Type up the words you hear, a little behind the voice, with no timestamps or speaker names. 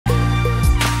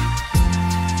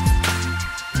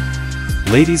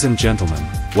Ladies and gentlemen,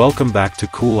 welcome back to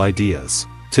Cool Ideas.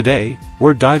 Today,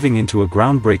 we're diving into a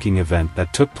groundbreaking event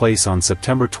that took place on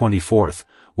September 24th,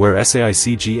 where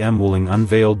SAIC-GM-Wuling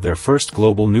unveiled their first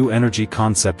global new energy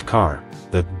concept car,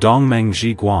 the Dongmeng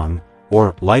Zhiguang,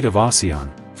 or Light of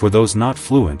ASEAN, for those not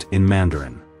fluent in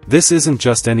Mandarin. This isn't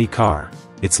just any car.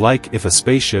 It's like if a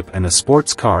spaceship and a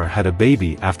sports car had a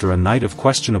baby after a night of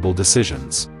questionable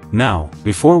decisions. Now,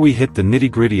 before we hit the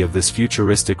nitty-gritty of this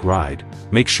futuristic ride,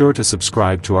 make sure to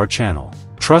subscribe to our channel.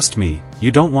 Trust me, you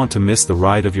don't want to miss the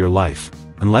ride of your life,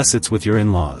 unless it's with your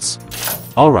in-laws.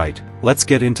 Alright, let's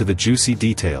get into the juicy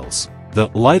details. The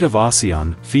Light of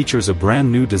ASEAN features a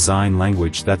brand new design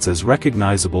language that's as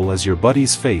recognizable as your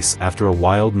buddy's face after a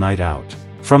wild night out.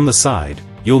 From the side,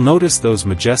 you'll notice those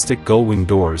majestic gullwing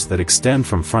doors that extend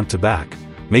from front to back,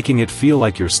 making it feel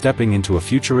like you're stepping into a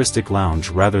futuristic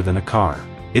lounge rather than a car.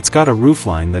 It's got a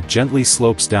roofline that gently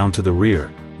slopes down to the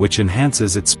rear, which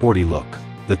enhances its sporty look.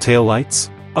 The taillights?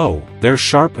 Oh, they're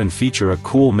sharp and feature a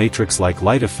cool matrix-like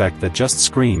light effect that just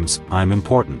screams, "I'm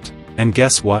important." And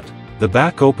guess what? The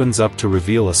back opens up to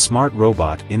reveal a smart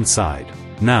robot inside.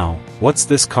 Now, what's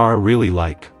this car really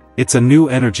like? It's a new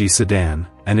energy sedan,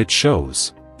 and it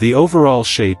shows. The overall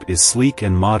shape is sleek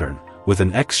and modern, with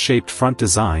an X-shaped front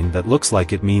design that looks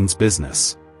like it means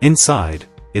business. Inside,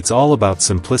 it's all about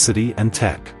simplicity and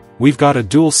tech. We've got a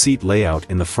dual-seat layout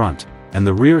in the front, and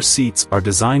the rear seats are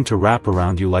designed to wrap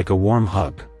around you like a warm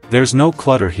hug. There's no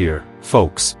clutter here,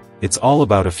 folks. It's all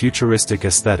about a futuristic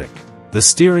aesthetic. The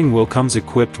steering wheel comes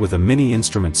equipped with a mini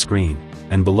instrument screen,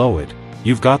 and below it,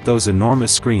 you've got those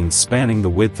enormous screens spanning the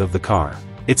width of the car.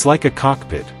 It's like a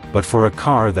cockpit, but for a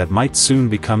car that might soon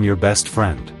become your best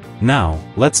friend. Now,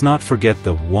 let's not forget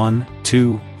the 1,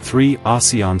 2, 3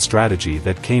 ASEAN strategy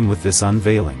that came with this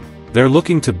unveiling. They're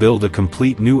looking to build a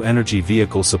complete new energy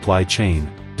vehicle supply chain,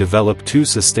 develop 2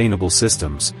 sustainable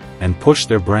systems, and push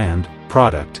their brand,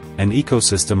 product, and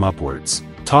ecosystem upwards.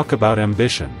 Talk about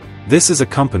ambition. This is a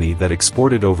company that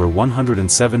exported over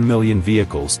 107 million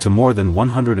vehicles to more than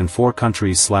 104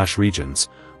 countries/regions,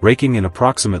 raking in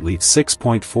approximately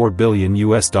 $6.4 billion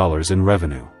in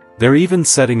revenue. They're even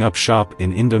setting up shop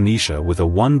in Indonesia with a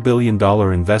 $1 billion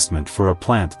investment for a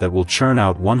plant that will churn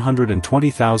out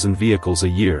 120,000 vehicles a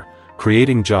year,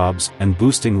 creating jobs and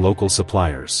boosting local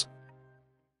suppliers.